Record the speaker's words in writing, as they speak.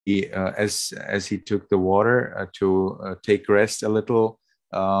as he took the water to take rest a little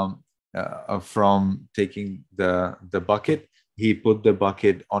from taking the bucket, he put the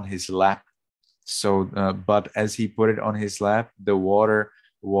bucket on his lap. So, but as he put it on his lap, the water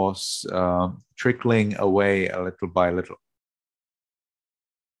was trickling away a little by little.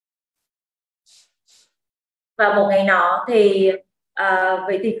 Và một ngày nọ thì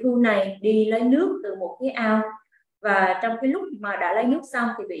vị tỳ khưu này đi lấy nước từ một cái ao, và trong cái lúc mà đã lấy nước xong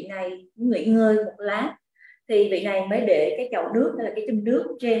thì vị này nghỉ ngơi một lát, thì vị này mới để cái chậu nước hay là cái chum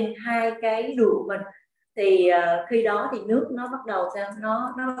nước trên hai cái đùi của mình. Thì khi đó thì nước nó bắt đầu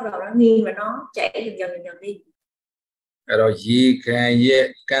nó bắt đầu nó nghiêng và nó chảy dần dần đi. Rồi gì cái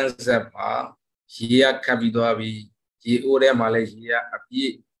cancer mà gì khắp đi đó bị gì ở đây Malaysia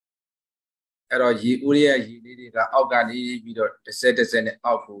bị rồi gì ở đây gì đi là áo cái đi bị đó thế này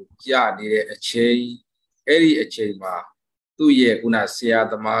áo phụ gia đi để chơi mà tôi ye cũng là xe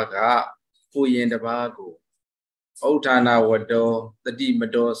đam cái phụ yên đam cái áo thà nào vật đó tất đi mà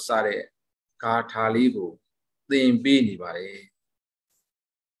đó sare cả thali cái tiền bị như vậy.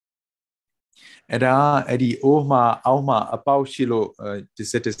 Era edi oma auma apau shilo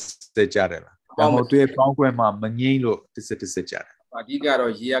tisete sejare. Damo tuye pangwe ma mangilo tisete sejare. Adi karo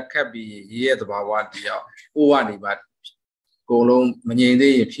ye kabi ye the bawa dia owa ni ba kolong mangyin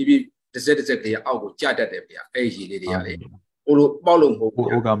de phi tisete ke aw ko ja tat de bia ai yi le de ya le o lo paw lo mo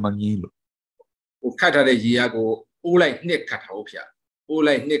o ga mangilo o khat ta de yi ya ko o laiနှစ်ခတ်ထားဖြာo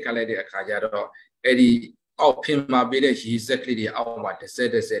laiနှစ်ခတ်လိုက်တဲ့အခါကျတော့အဲ့ဒီအောက်ဖင်မှာပေးတဲ့ရီစက်ကလေးတွေအောက်မှာတစ်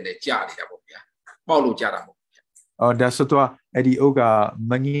နဲ့ကြာနေတာပေါ့ဗျာပေါက်လို့ကြာတာမဟုတ်ဗျာဒါဆိုတော့အဲ့ဒီအိုက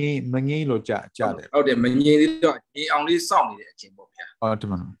မငင်းလို့ကြာတယ်ဟုတ်တယ်မငင်းသေးတော့ငြိမ်အောင်လေးစောင့်နေတဲ့အချိန်ပေါ့ဗျာဟုတ်တယ်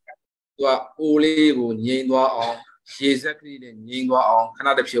မနော်သူကအိုလေးကိုငြိမ်သွားအောင်ရေစက်ကလေးနဲ့ငြိမ်သွားအောင်ခဏ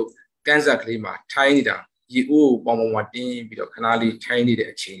တစ်ဖြုတ်ကန်းဆက်ကလေးမှာထိုင်းနေတာရေအိုးကိုပေါင်တင်းပြီးတော့ခဏလေးထိုင်းနေတဲ့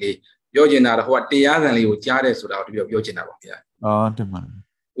အချိန်လေးပြောချင်တာတော့ဟိုကတရားခံလေးကိုကြားတယ်ဆိုတာကိုပြောချင်တာပါဗျာဟုတ်တယ်မနော်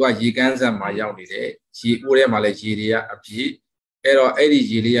သူကရေကန်းဆက်မှာရောက်နေတယ်ရေအိုးထဲမှာလည်းရေတွေကအပြည့်အဲ့တော့အဲ့ဒီ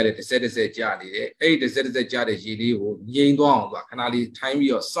ရေလေးရတယ်တစ်ကြာနေတယ်အဲ့ဒီတစ်ကြာတဲ့ရေလေးကိုငြိမ်သွားအောင်သူကခဏလေးထိုင်း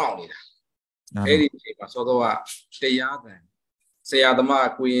ပြီးတော့စောင့်နေတာအဲ့ဒီအချိန်မှာစောစောကတရားခံဆရာသမား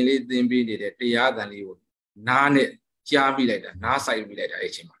ကိုရင်လေးသင်ပေးနေတဲ့တရားခံလေးကိုနားနဲ့ကြားမိလိုက်တာနားဆိုင်မိလိုက်တာ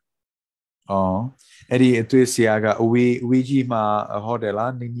အဲ့အချိန်မှာအဲ့ဒီအတွေ့ဆရာကအဝေးကြီးမှာဟောတယ်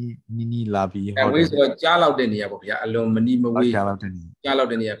လားနီလာပြီးဟောတယ်အဝေးဆိုတော့ကြားလောက်တဲ့နေရာပေါ့ဗျာအလွန်မနီမဝေးကြားလောက်တဲ့နေ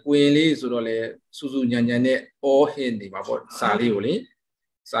ရာကိုရင်လေးဆိုတော့လေစူးစူးညံနဲ့အော်ဟင်းနေမှာပေါ့စာလေးကိုလေ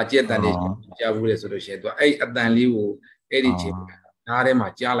စာကြက်တန်လေးကြားဘူးလေဆိုလို့ရှိရင်သူအဲ့အတန်လေးကိုအဲ့ဒီချိန်နားထဲမှာ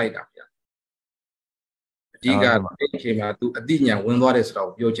ကြားလိုက်တာဗျာအဓိကအဲ့ဒီချိန်မှာသူအတိညာဝင်သွားတယ်ဆိုတော့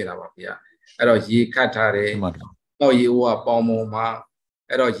ပြောချင်တာပါဗျာအဲ့တော့ရေခတ်ထားတယ်တော့ရေအိုးကပေါင်ပုံမှာ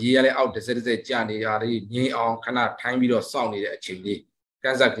အဲ့တော့ရေရလဲအောက်တစ်ကြာနေတာလေးငိမ့်အောင်ခဏထိုင်းပြီးတော့စောင့်နေတဲ့အချိန်လေးက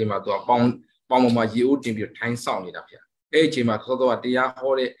န်းဆက်ကလေးမှာသူကပေါင်ပေါ်မှာရေအိုးတင်ပြီးထိုင်းစောင့်နေတာဗျာအဲ့ဒီအချိန်မှာသောတော့တရား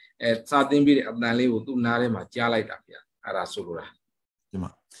ဟောတဲ့စာသင်ပေးတဲ့အတန်လေးကိုသူ့နားထဲမှာကြားလိုက်တာဗျာအဲ့ဒါဆိုလိုတာ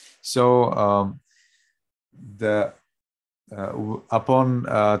So upon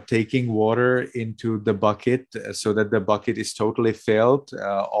taking water into the bucket so that the bucket is totally filled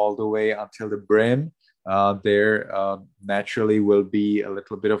all the way until the brim, there naturally will be a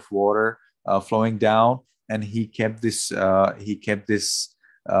little bit of water flowing down, and he kept this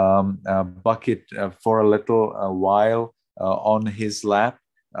bucket for a little while on his lap,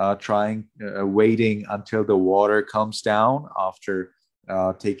 waiting until the water comes down after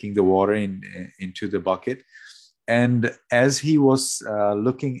taking the water into the bucket. And as he was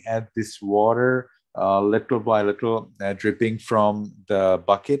looking at this water little by little dripping from the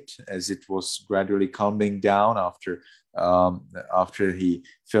bucket as it was gradually calming down after he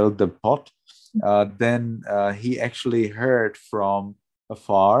filled the pot, then he actually heard from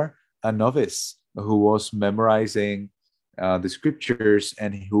afar a novice who was memorizing the scriptures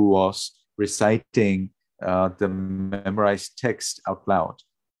and who was reciting the memorized text out loud.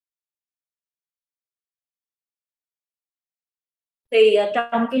 Thì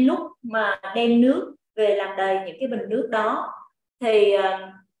trong cái lúc mà đem nước về làm đầy những cái bình nước đó thì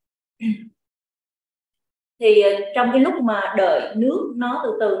trong cái lúc mà đợi nước nó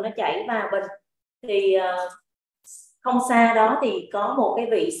từ từ nó chảy vào bình thì không xa đó thì có một cái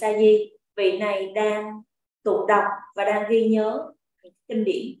vị sa di, vị này đang tụng đọc và đang ghi nhớ kinh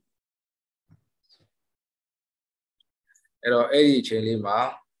điển. အဲ့တော့အဲ့ဒီအချိန်လေးမှာ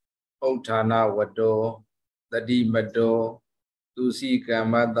ဥဋ္ဌာဏဝတ္တောတတိမတ္တောသူစီကမ္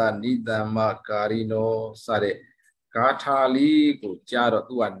မတနိတမ္မကာရိနောစတဲ့ဂါထာလေးကိုကြားတော့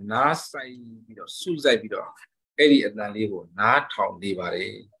သူကနားဆိုင်ပြီးတော့စူးစိုက်ပြီးတော့အဲ့ဒီအတန်လေးကိုနားထောင်နေပါတ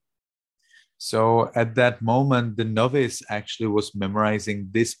ယ် So at that moment, the novice actually was memorizing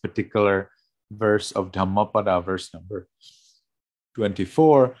this particular verse of Dhammapada, verse number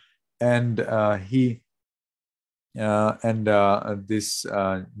 24, and this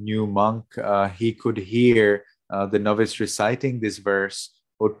new monk, he could hear the novice reciting this verse,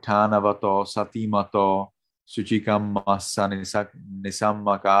 Uttanavato Satimato Suchikam Massa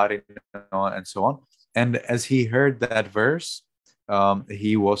Nisammakarino, and so on. And as he heard that verse,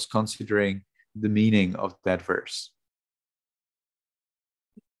 he was considering the meaning of that verse.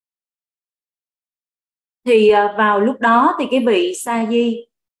 Thì vào lúc đó thì cái vị sa di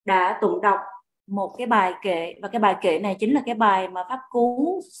đã tụng đọc một cái bài kệ, và cái bài kệ này chính là cái bài mà pháp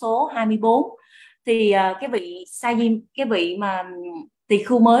cú số 24. Thì cái vị sa di, cái vị mà tỳ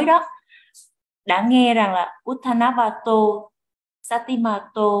khưu mới đó đã nghe rằng là Uttanavato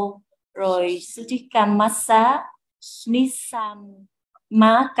Satimato rồi Suchikamasa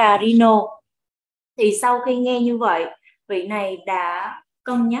Nisammakarino. Thì sau khi nghe như vậy, vị này đã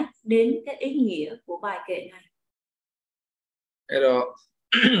cân nhắc đến cái ý nghĩa của bài kệ này.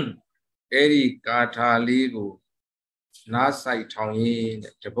 Eri kata ligu na sai thong yin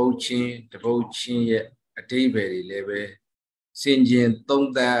tebou chin ye adaibai de le be sin jin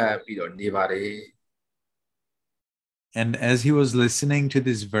thong that pi do ne ba de. And as he was listening to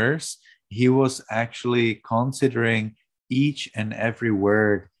this verse, he was actually considering each and every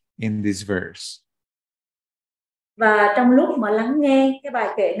word in this verse. Và trong lúc mà lắng nghe cái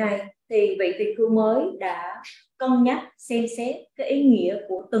bài kệ này, thì vị tỳ khưu mới đã cân nhắc xem xét cái ý nghĩa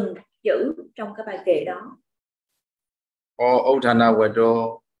của từng chữ trong cái bài kệ đó. Uddhana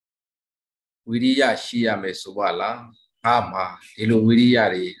wado wiriya shi yame so ba la nga ma di lo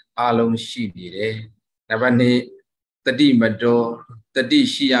wiriya de a long shi ni de. Number 2 tati mado tati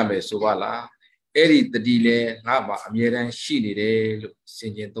shi yame so ba la eri tati le nga ma amye dan shi ni de lo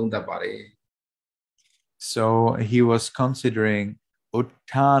sin jin thong tat ba de. So he was considering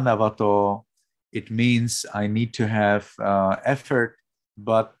Uttanavato. It means I need to have effort,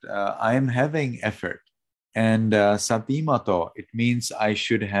 but I am having effort. And Satimato, it means I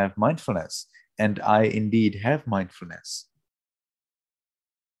should have mindfulness, and I indeed have mindfulness.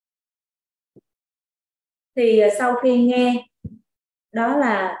 Thì sau khi nghe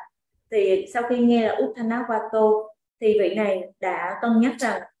là Uttanavato, thì vị này đã cân nhắc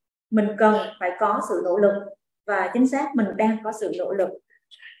rằng mình cần phải có sự nỗ lực, và chính xác mình đang có sự nỗ lực.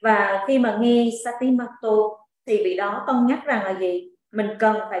 Và khi mà nghe Satimato thì vị đó cân nhắc rằng là gì? Mình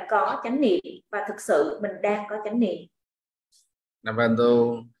cần phải có chánh niệm, và thực sự mình đang có chánh niệm. Number 3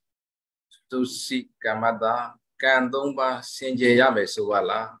 Tusikamata kan thong ba sin je ya me so ba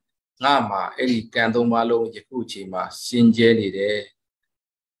la nga ma eri kan thong ba long yaku chi ma sin je ni de.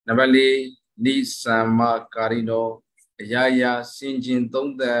 Number 4 Nisammakarino Yaya sin jin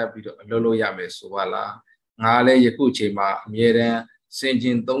thong tat pi do lo lo ya me so ba la nga le yaku chi ma amye dan sin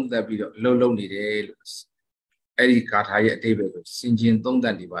jin thong tat pi do lo ni de lo eri katha ye adaibai ko sin jin thong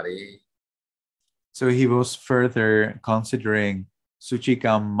tat ni ba de. So he was further considering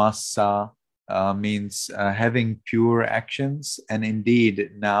Suchikam Massa means having pure actions, and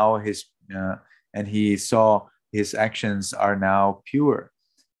indeed now and he saw his actions are now pure.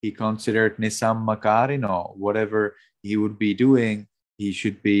 He considered Nisammakarino, whatever he would be doing, he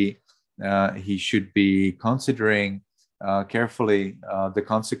should be considering carefully the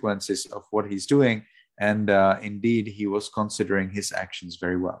consequences of what he's doing, and indeed he was considering his actions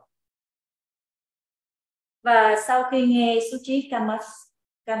very well. Và sau khi nghe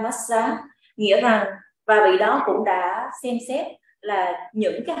Suchikamasa, nghĩa rằng và vị đó cũng đã xem xét là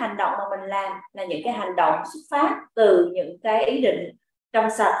những cái hành động mà mình làm là những cái hành động xuất phát từ những cái ý định trong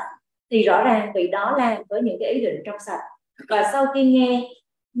sạch, thì rõ ràng vị đó làm với những cái ý định trong sạch. Và sau khi nghe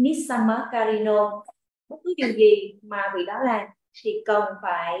Nisammakarino, bất cứ điều gì mà vị đó làm thì cần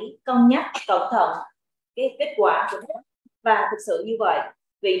phải cân nhắc cẩn thận cái kết quả của nó. Và thực sự như vậy,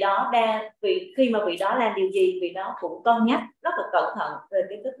 khi mà vị đó làm điều gì, vị đó cũng cân nhắc rất là cẩn thận về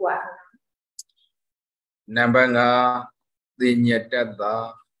cái kết quả của nó. Number 5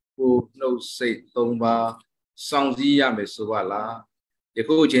 Tinyatata Ku Nâu Sait Thong Ba Song Ji ya me so ba la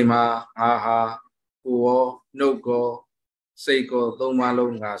yaku chi ma nga ha ku wo nau ko sai ko thong ba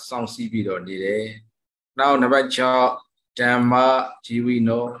long nga song si pi do ni de. Now number 6 Dhamma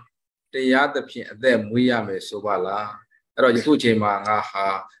Jiwino Taya thap phin athet mwe ya me so ba la. Ado yaku chi ma nga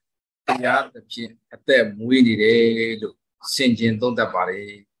ha taya thap phin athet mwe ni de lo sin jin thong tat ba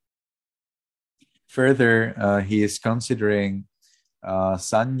de. Further, he is considering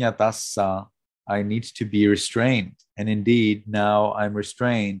Sanyatassa, I need to be restrained. And indeed, now I'm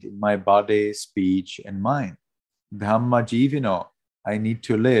restrained in my body, speech, and mind. Dhamma Jivino, I need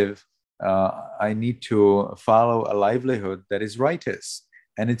to live I need to follow a livelihood that is righteous.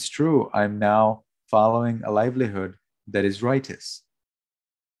 And it's true, I'm now following a livelihood that is righteous.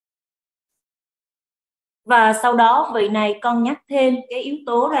 Và sau đó vị này con nhắc thêm cái yếu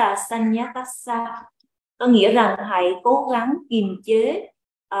tố là sanyatassa, có nghĩa rằng hãy cố gắng kiềm chế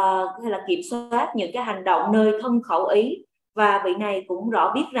hay là kiểm soát những cái hành động nơi thân khẩu ý. Và vị này cũng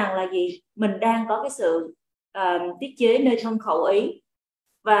rõ biết rằng là gì, mình đang có cái sự tiết chế nơi thân khẩu ý.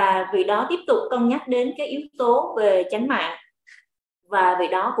 Và vị đó tiếp tục cân nhắc đến cái yếu tố về chánh mạng. Và vị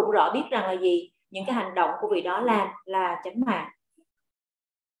đó cũng rõ biết rằng là gì, những cái hành động của vị đó làm là chánh mạng.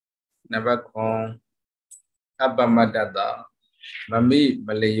 Apamadata Mami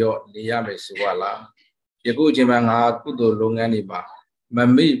Malayo Liyame Suwala Yaku Jimanga Kudo Longaniba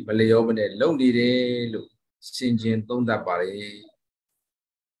Mami Malayo Bene Lodi Lu Sinjin Tonda Pari.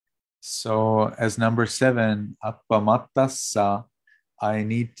 So as number 7, Apamattassa, I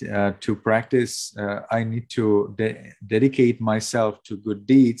need to practice, I need to dedicate myself to good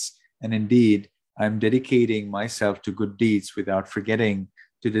deeds, and indeed I'm dedicating myself to good deeds without forgetting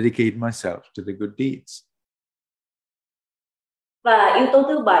to dedicate myself to the good deeds. Và yếu tố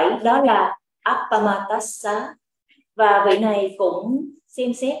thứ 7 đó là Appamatassa. Và vị này cũng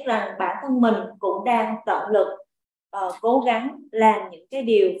xem xét rằng bản thân mình cũng đang tận lực cố gắng làm những cái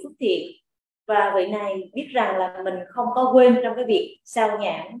điều phước thiện. Và vị này biết rằng là mình không có quên trong cái việc sao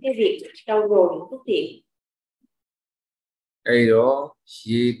nhãn, cái việc trau dồi những phước thiện. Ấy đó,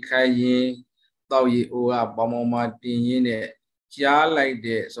 khi khai yin, tao yi oa bamoma tin yin nè, chia lại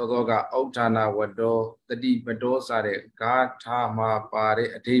để sau đó cả ông cha na vật đó, tadi vật đó sao để cả tha ma pa để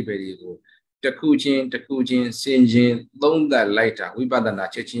đây về đi cô, đặc khu chín, sinh chín, đông đại lại trả, vi bắt na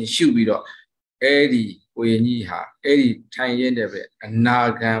chết chín siêu bị đó, ấy đi quê nhi ha, ấy đi thay yin để về,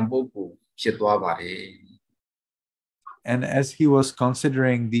 na gan bố cụ chết toa bà đi. And as he was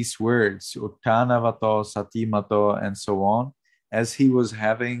considering these words, Uttanavato, Satimato, and so on, as he was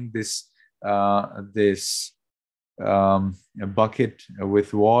having this a bucket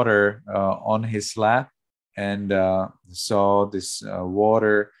with water on his lap, and saw this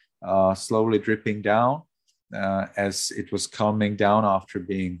water slowly dripping down as it was coming down after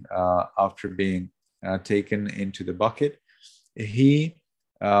being taken into the bucket, he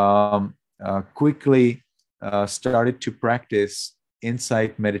quickly started to practice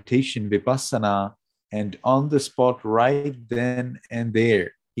insight meditation vipassana, and on the spot right then and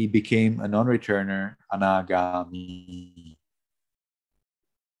there he became a non-returner, anagami.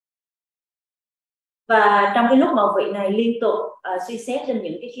 Và trong cái lúc mà vị này liên tục suy xét trên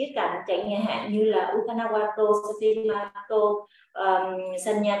những cái khía cạnh chẳng hạn như là Uttanavato, Satimato,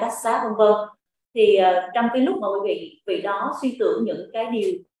 Sanyatassa vân vân, thì trong cái lúc mà vị đó suy tưởng những cái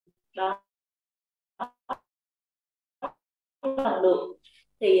điều đó lần lượt,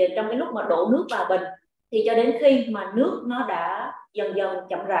 thì trong cái lúc mà đổ nước vào bình, thì cho đến khi mà nước nó đã dần dần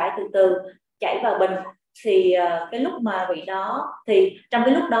chậm rãi từ từ chảy vào bình, thì cái lúc mà vị đó, thì trong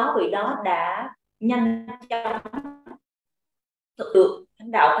cái lúc đó vị đó đã nhanh chóng thực được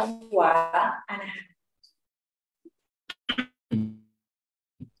thánh đạo thánh quả A-na-hàm.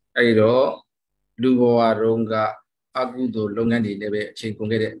 Ấy đó, Lugoa Ronga Agudo Longani Nebe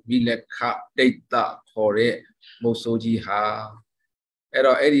Chinkongede Vilekha Data Kore Mosoji Ha. Ấy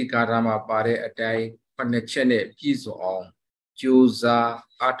đó, ấy đi Karama Pare Atai Panechene Piso Chuza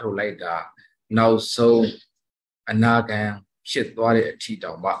Atolaida Now so Anagan Shit Wari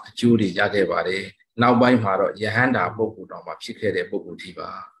Chita Mak Judy Yagevare Now by Maro Yahanda Boku Dama Chikere Boku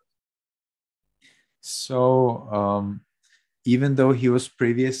Tiba. So even though he was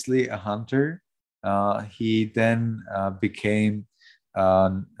previously a hunter, he then became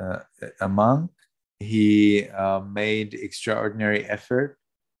a monk. He made extraordinary effort.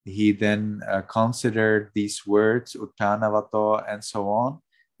 He then considered these words, Uttanavato, and so on,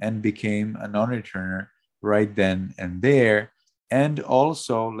 and became a non-returner right then and there. And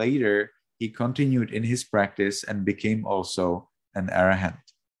also later, he continued in his practice and became also an arahant.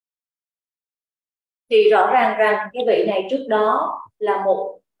 Thì rõ ràng rằng cái vị này trước đó là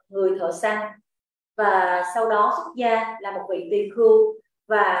một người thợ săn, và sau đó xuất gia là một vị tỳ khưu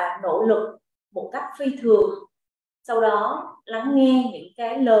và nỗ lực một cách phi thường. Sau đó lắng nghe những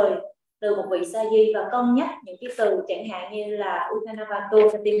cái lời từ một vị sa di và cân nhắc những cái từ chẳng hạn như là Uttanavato,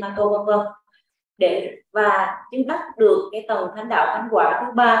 Satimato vân vân, và chứng đắc được cái tầng thánh đạo thánh quả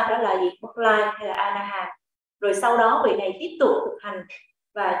thứ 3, đó là gì? Bất lai hay là A-na-hàm. Rồi sau đó vị này tiếp tục thực hành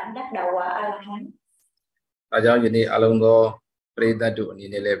và chứng đắc đạo quả A-la-hán. Aja jadi alongo perintah tu ni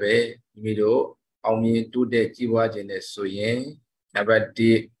lebe mido awmi tu de jiwa jene soyen number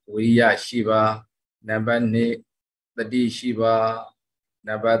 1 wiriya shiba number 2 tadi shiba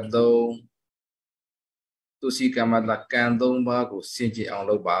Number 3 tu sĩ cảm là can đông ba của xin chỉ ông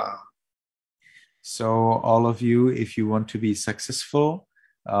lâu ba. So all of you, if you want to be successful,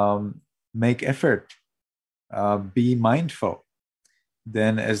 make effort, be mindful.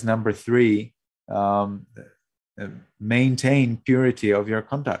 Then as number 3, maintain purity of your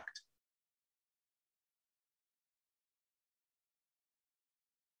conduct.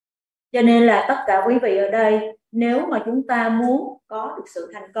 Cho nên là tất cả quý vị ở đây, nếu mà chúng ta muốn có được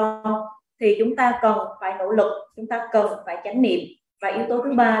sự thành công thì chúng ta cần phải nỗ lực, chúng ta cần phải chánh niệm. Và yếu tố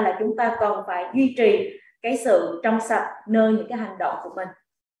thứ 3 là chúng ta cần phải duy trì cái sự trong sạch nơi những cái hành động của mình.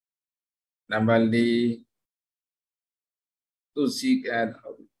 Number 4 tu sĩ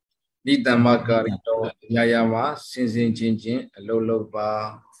Nitamakarido Nyayama Sinsin Chinchin Lolo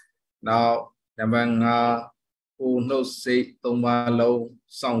Ba. Now number 5 Who knows say Toma Low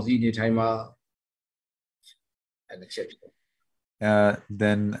Song Zi Ni Taima.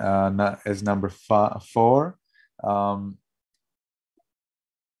 Then as number 4,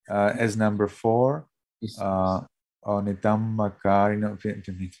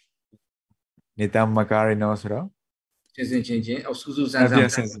 Nitam Makarino sir.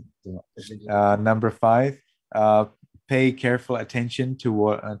 Number 5, pay careful attention to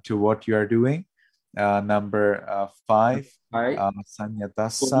what you are doing. Number 5,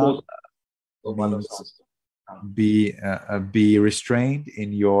 Sanyatasa means be restrained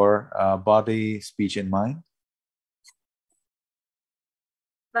in your body, speech and mind.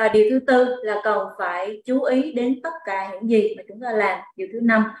 Và điều thứ 4 là cần phải chú ý đến tất cả những gì mà chúng ta làm. Điều thứ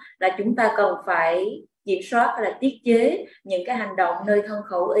 5 là chúng ta cần phải kiểm soát hay là tiết chế những cái hành động nơi thân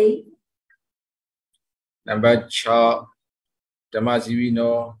khẩu ý. Number 6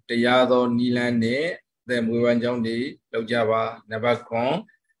 Dhammajivino Tayado Nilane The Muwan Jong Di Lâu Java. Number 7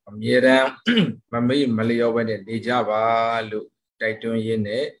 Mieram Mami Malio Bene Di Java Lu Taitun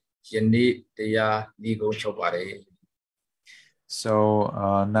Yene Yeni Taya Nigo Chopare.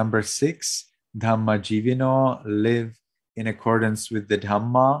 So number 6, Dhammajivino, live in accordance with the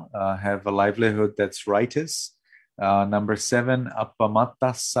Dhamma, have a livelihood that's righteous. Number 7,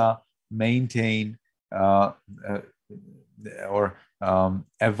 Appamattassa, maintain or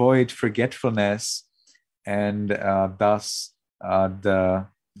avoid forgetfulness, and thus the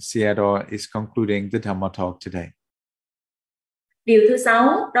Sayadaw is concluding the Dhamma talk today. Điều thứ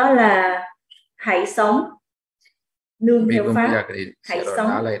 6 đó là hãy sống nương theo pháp, hãy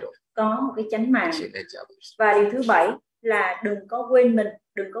sống có một cái chánh mạng. Và điều thứ 7 là đừng có quên mình,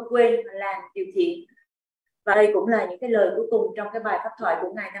 đừng có quên làm điều thiện. Và đây cũng là những cái lời cuối cùng trong cái bài pháp thoại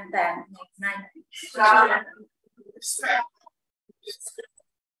của Ngài Tam Tạng ngày hôm nay.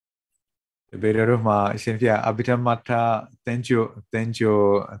 Bedaruma Shinfia Abitamata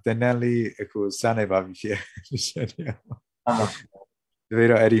Tenjo Tenali Kusane Babishia. The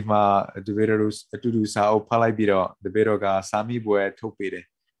Vero Edima, the Verus Tudu Sao Palai Biro, the Veroga Sami Bue Topide,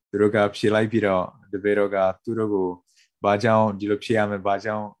 the Roga Pshilai Biro, the Veroga Turogo, Bajao, Dilopsiam and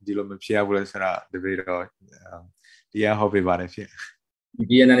Bajao, Dilomapsia Vulsara, the Vero, Dia Hope Barefia.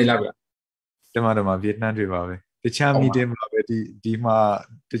 Vienna Labra. The Madama Vietnam River. The Chami Dem Dima,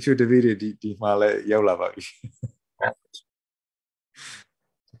 the Chu de Viri Dima Yolava.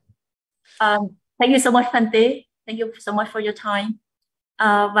 Thank you so much, Fante. Thank you so much for your time.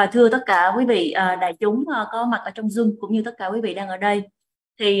 Và thưa tất cả quý vị đại chúng có mặt ở trong Zoom cũng như tất cả quý vị đang ở đây,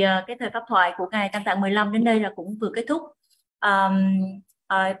 thì cái thời pháp thoại của Ngài Tam Tạng 15 đến đây là cũng vừa kết thúc.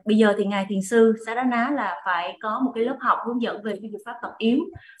 Bây giờ thì Ngài Thiền sư Sadhana là phải có một cái lớp học hướng dẫn về cái pháp tập yếu,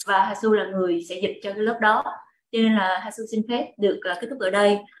 và Hasu là người sẽ dịch cho cái lớp đó, cho nên là Hasu xin phép được kết thúc ở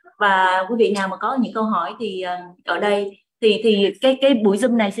đây. Và quý vị nào mà có những câu hỏi thì ở đây thì cái buổi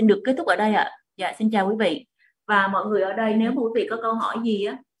Zoom này xin được kết thúc ở đây ạ. Dạ, xin chào quý vị. Và mọi người ở đây, nếu mà quý vị có câu hỏi gì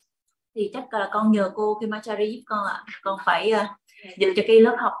á thì chắc là con nhờ cô Kimachari giúp con ạ. Con phải dịch cho cái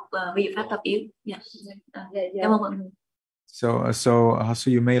lớp học về pháp tập yếu. Cảm ơn mọi người. So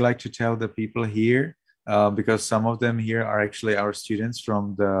Hasu, you may like to tell the people here, because some of them here are actually our students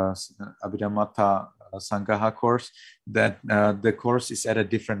from the Abhidhamma Sangaha course, that the course is at a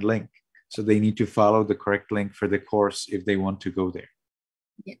different link. So they need to follow the correct link for the course if they want to go there.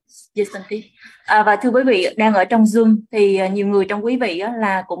 Yes, và thưa quý vị đang ở trong Zoom thì nhiều người trong quý vị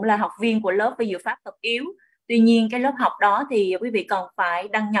là cũng là học viên của lớp về dự pháp tập yếu. Tuy nhiên cái lớp học đó thì quý vị còn phải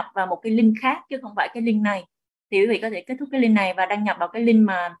đăng nhập vào một cái link khác chứ không phải cái link này. Thì quý vị có thể kết thúc cái link này và đăng nhập vào cái link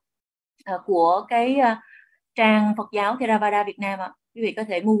mà của cái trang Phật giáo Theravada Việt Nam ạ. Quý vị có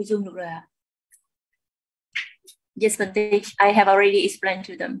thể mua Zoom được rồi ạ. Yes, Bante, I have already explained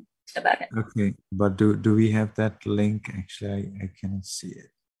to them about it. Okay, but do we have that link? Actually, I cannot see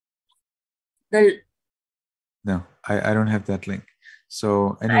it. No, I don't have that link. So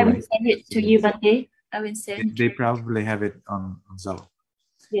I anyway, will send it to you, Bhante. I will send. They probably have it on Zalo.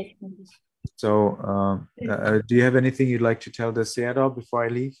 Yes. So do you have anything you'd like to tell the Sayadaw before I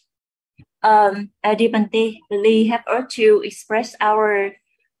leave? Dear Bhante, we have urged to express our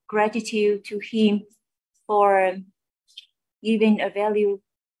gratitude to him for giving a valuable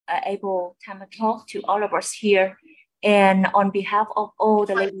time talk to all of us here, and on behalf of all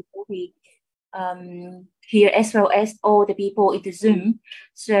the lady here, as well as all the people in the Zoom.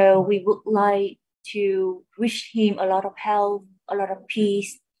 So we would like to wish him a lot of health, a lot of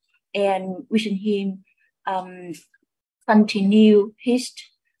peace, and wishing him continue his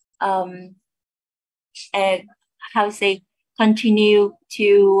continue to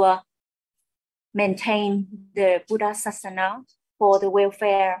maintain the Buddha Sasana for the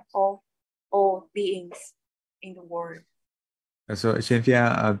welfare of all beings in the world. So အရှင်ဖျား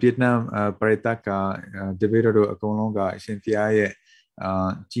Vietnam ပရိသတ်ကတပည့်တော်တို့အကုန်လုံးကအရှင်ဖျားရဲ့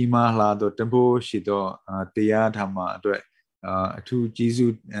ကြီးမားလာသောတန်ဖိုးရှိသောတရားဓမ္မအတွက်အထူးကျေး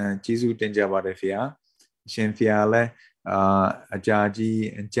ဇူးတင်ကြပါတယ်ဖျားအရှင်ဖျားလည်းအကြာကြီး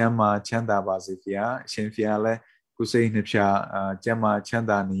ကျမ်းမာချမ်းသာပါစေဖျားအရှင်ဖျားလည်းကိုယ်စိတ်နှပြကျမ်းမာချမ်း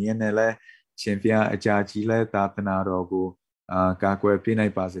သာနေရင်လည်းအရှင်ဖျားအကြာကြီးလည်းသာသနာတော်ကိုကာကွယ်ပေးနို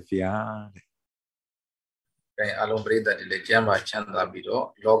င်ပါစေဖျားအလုံးပရိသတ်တွေလည်းကျမ်းမာချမ်းသာပြီးတော့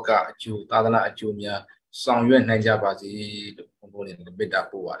လောကအကျိုးသာသနာအကျိုးများဆောင်ရွက်နိုင်ကြပါစေလို့ဘုန်းဘုန်းတွေမေတ္တာ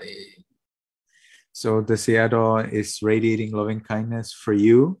ပို့ပါတယ် So the Sayadaw is radiating loving kindness for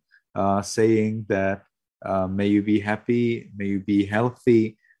you, saying that may you be happy, may you be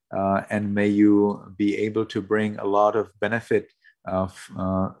healthy, and may you be able to bring a lot of benefit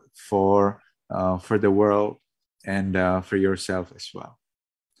for the world and for yourself as well.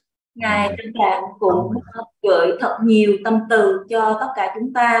 Ngài Tam Tạng cũng gửi thật nhiều tâm từ cho tất cả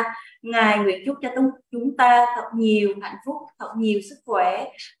chúng ta. Ngài nguyện chúc cho chúng ta thật nhiều hạnh phúc, thật nhiều sức khỏe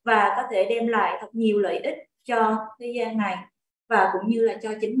và có thể đem lại thật nhiều lợi ích cho thế gian này và cũng như là cho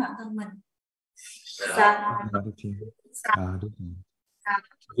chính bản thân mình.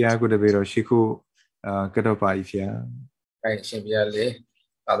 Yeah, good day, Shiku. Good bye, yeah. Right, same here, le.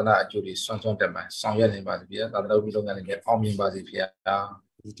 Tadana actually, some time, some years in Basibia, Tadana will belong and get on in Basibia.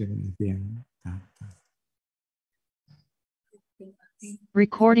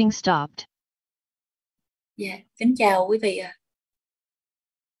 Recording stopped. Dạ, kính chào quý vị ạ.